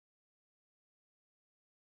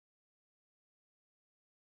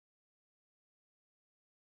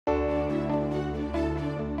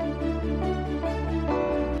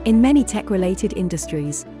In many tech-related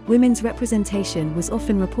industries, women's representation was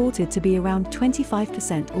often reported to be around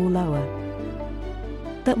 25% or lower.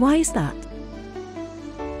 But why is that?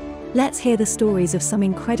 Let's hear the stories of some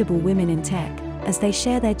incredible women in tech as they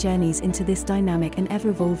share their journeys into this dynamic and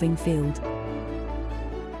ever-evolving field.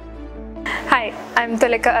 Hi, I'm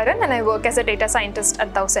Tulika Arun and I work as a data scientist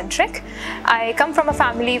at Thoucentric. I come from a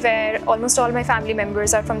family where almost all my family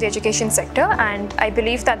members are from the education sector, and I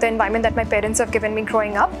believe that the environment that my parents have given me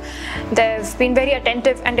growing up, they've been very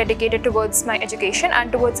attentive and dedicated towards my education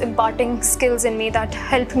and towards imparting skills in me that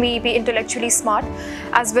help me be intellectually smart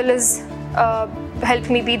as well as help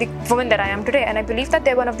me be the woman that I am today. And I believe that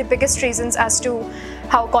they're one of the biggest reasons as to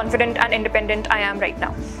how confident and independent I am right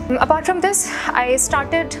now. Apart from this, I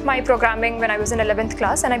started my programming when I was in 11th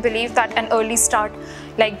class, and I believe that an early start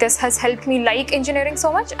like this has helped me like engineering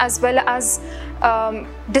so much, as well as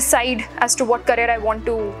decide as to what career I want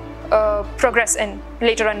to progress in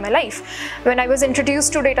later on in my life. When I was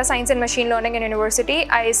introduced to data science and machine learning in university,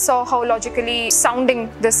 I saw how logically sounding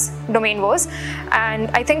this domain was, and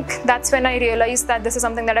I think that's when I realized that this is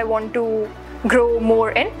something that I want to grow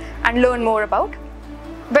more in and learn more about.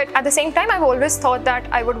 But at the same time, I've always thought that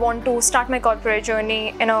I would want to start my corporate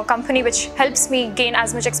journey in a company which helps me gain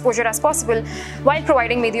as much exposure as possible while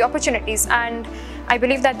providing me the opportunities, and I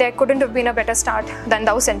believe that there couldn't have been a better start than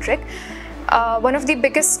Thoucentric. One of the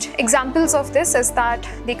biggest examples of this is that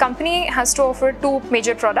the company has to offer two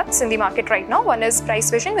major products in the market right now. One is Price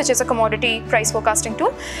Vision, which is a commodity price forecasting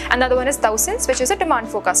tool, and the other one is ThouCs, which is a demand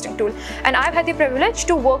forecasting tool. And I've had the privilege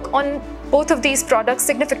to work on both of these products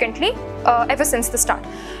significantly ever since the start.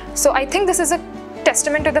 So I think this is a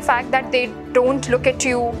testament to the fact that they don't look at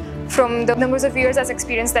you from the numbers of years as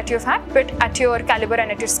experience that you've had, but at your caliber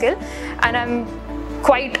and at your skill. And I'm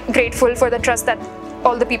quite grateful for the trust that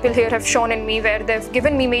all the people here have shown in me, where they've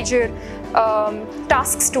given me major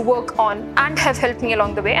tasks to work on and have helped me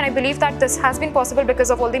along the way. And I believe that this has been possible because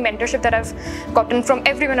of all the mentorship that I've gotten from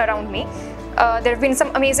everyone around me. There have been some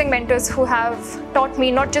amazing mentors who have taught me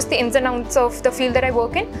not just the ins and outs of the field that I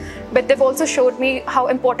work in, but they've also showed me how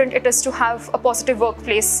important it is to have a positive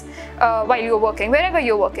workplace while you're working, wherever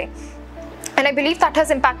you're working. And I believe that has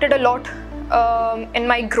impacted a lot in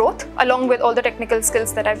my growth, along with all the technical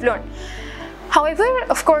skills that I've learned. However,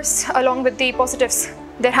 of course, along with the positives,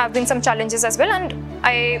 there have been some challenges as well, and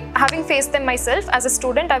having faced them myself as a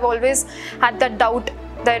student, I've always had that doubt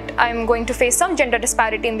that I'm going to face some gender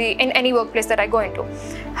disparity in any workplace that I go into.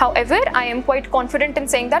 However, I am quite confident in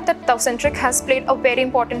saying that Thoucentric has played a very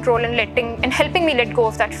important role in helping me let go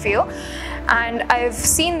of that fear. And I've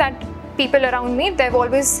seen that people around me, they've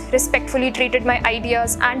always respectfully treated my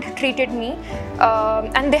ideas and treated me,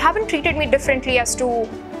 and they haven't treated me differently as to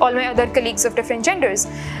all my other colleagues of different genders.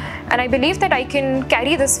 And I believe that I can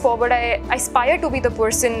carry this forward. I aspire to be the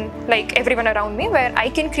person like everyone around me, where I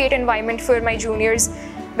can create an environment for my juniors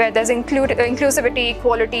where there's inclusivity,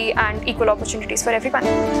 equality, and equal opportunities for everyone.